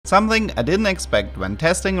Something I didn't expect when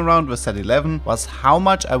testing around with set 11 was how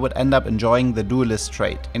much I would end up enjoying the Duelist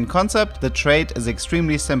trait. In concept, the trait is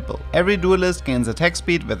extremely simple. Every Duelist gains attack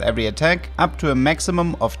speed with every attack up to a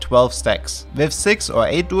maximum of 12 stacks. With 6 or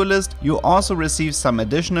 8 Duelists, you also receive some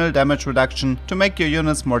additional damage reduction to make your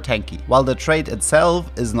units more tanky. While the trait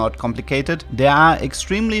itself is not complicated, there are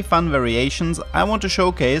extremely fun variations I want to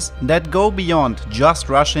showcase that go beyond just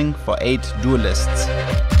rushing for 8 Duelists.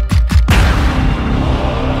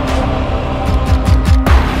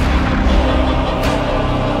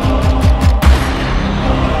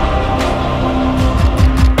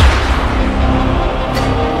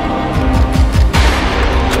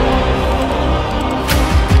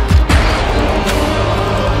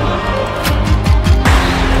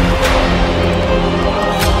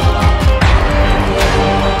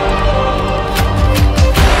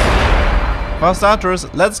 For starters,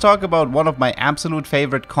 let's talk about one of my absolute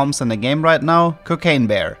favorite comps in the game right now, Cocaine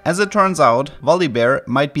Bear. As it turns out, Volibear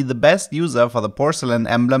might be the best user for the porcelain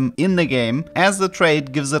emblem in the game, as the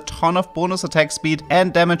trait gives a ton of bonus attack speed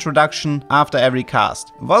and damage reduction after every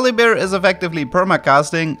cast. Volibear is effectively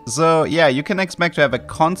permacasting, so yeah, you can expect to have a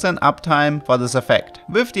constant uptime for this effect.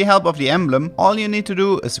 With the help of the emblem, all you need to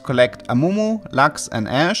do is to collect Amumu, Lux and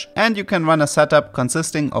Ash, and you can run a setup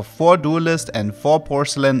consisting of 4 Duelist and 4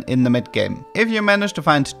 porcelain in the mid game. If you manage to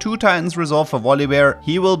find 2 Titans Resolve for Volibear,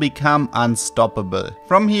 he will become unstoppable.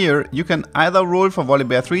 From here, you can either roll for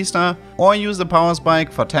Volibear 3-star or use the power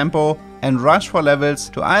spike for tempo and rush for levels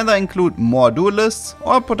to either include more Duelists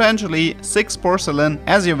or potentially 6 porcelain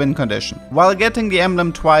as your win condition. While getting the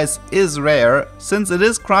emblem twice is rare, since it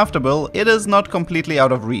is craftable, it is not completely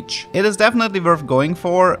out of reach. It is definitely worth going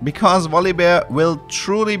for because Volibear will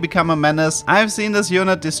truly become a menace. I've seen this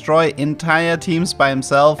unit destroy entire teams by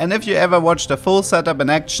himself, and if you ever watched a full setup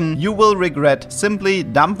in action, you will regret simply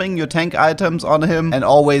dumping your tank items on him and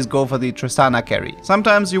always go for the Tristana carry.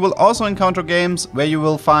 Sometimes you will also encounter games where you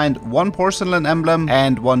will find 1 porcelain emblem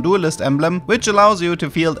and 1 Duelist emblem, which allows you to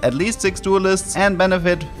field at least 6 Duelists and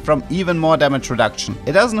benefit from even more damage reduction.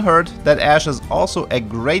 It doesn't hurt that Ash is also a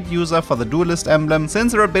great user for the Duelist emblem,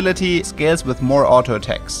 since her ability scales with more auto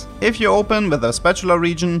attacks. If you open with a spatula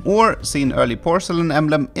region or see an early porcelain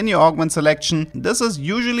emblem in your augment selection, this is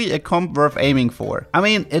usually a comp worth aiming for. I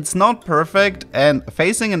mean, it's not perfect and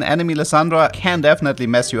facing an enemy Lissandra can definitely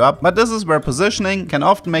mess you up, but this is where positioning can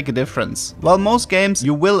often make a difference. While most games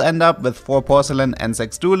you will end up with 4 porcelain and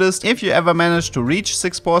 6 Duelist, if you ever manage to reach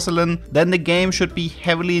 6 porcelain, then the game should be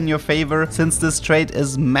heavily in your favor, since this trait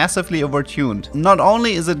is massively overtuned. Not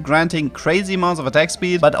only is it granting crazy amounts of attack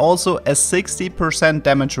speed, but also a 60%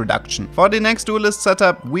 damage reduction. For the next Duelist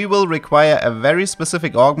setup, we will require a very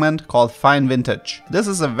specific augment called Fine Vintage. This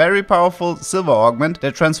is a very powerful silver augment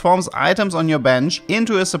that transforms items on your bench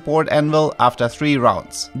into a support anvil after 3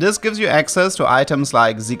 rounds. This gives you access to items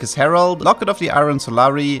like Zeke's Herald, Locket of the Iron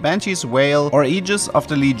Solari, Banshee's Whale or Aegis of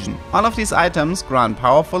the Legion. All of these items grant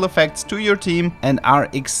powerful effects to your team and are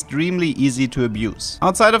extremely easy to abuse.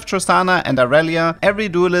 Outside of Tristana and Aurelia, every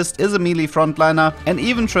Duelist is a melee frontliner, and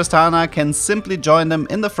even Tristana can simply join them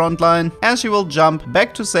in the frontline, as she will jump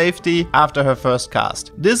back to safety after her first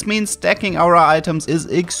cast. This means stacking aura items is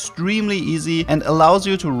extremely easy and allows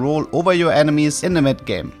you to roll over your enemies in the mid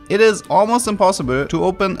game. It is almost impossible to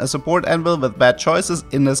open a support anvil with bad choices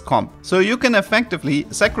in this comp, so you can effectively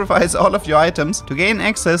sacrifice all of your items to gain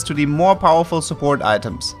access to the more powerful support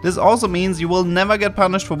items. This also means you will never get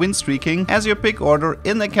punished for win streaking, as your pick order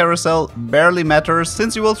in the carousel barely matters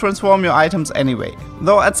since you will transform your items anyway.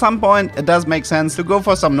 Though at some point it does make sense to go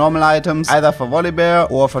for some normal items, either for Volibear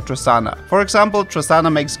or for Tristana. For example,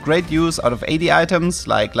 Tristana makes great use out of AD items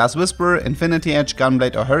like Glass Whisper, Infinity Edge,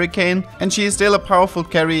 Gunblade or Hurricane, and she is still a powerful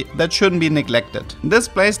carry that shouldn't be neglected. This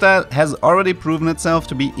playstyle has already proven itself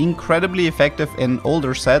to be incredibly effective in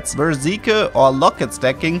older sets, where Zeke or Locket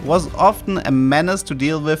stacking was often a menace to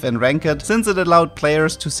deal with in Ranked, since it allowed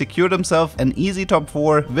players to secure themselves an easy top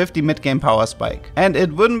 4 with the mid game power spike. And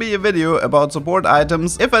it wouldn't be a video about support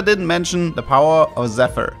items if I didn't mention the power of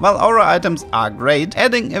Zephyr. While aura items are great,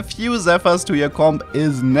 adding a few Zephyrs to your comp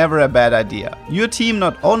is never a bad idea. Your team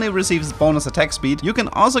not only receives bonus attack speed, you can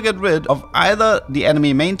also get rid of either the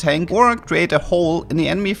enemy main tank or create a hole in the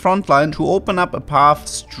enemy frontline to open up a path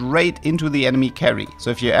straight into the enemy carry. So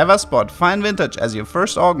if you ever spot Fine Vintage as your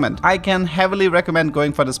first augment, I can heavily recommend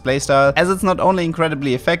going for this playstyle, as it's not only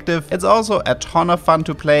incredibly effective, it's also a ton of fun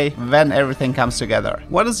to play when everything comes together.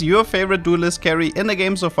 What is your favorite Duelist carry in the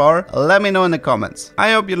game so far? Let me know in the comments.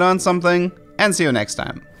 I hope you learned something, and see you next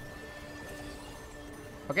time.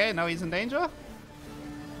 Okay, now he's in danger?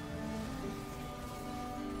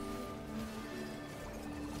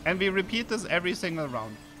 And we repeat this every single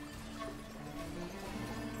round.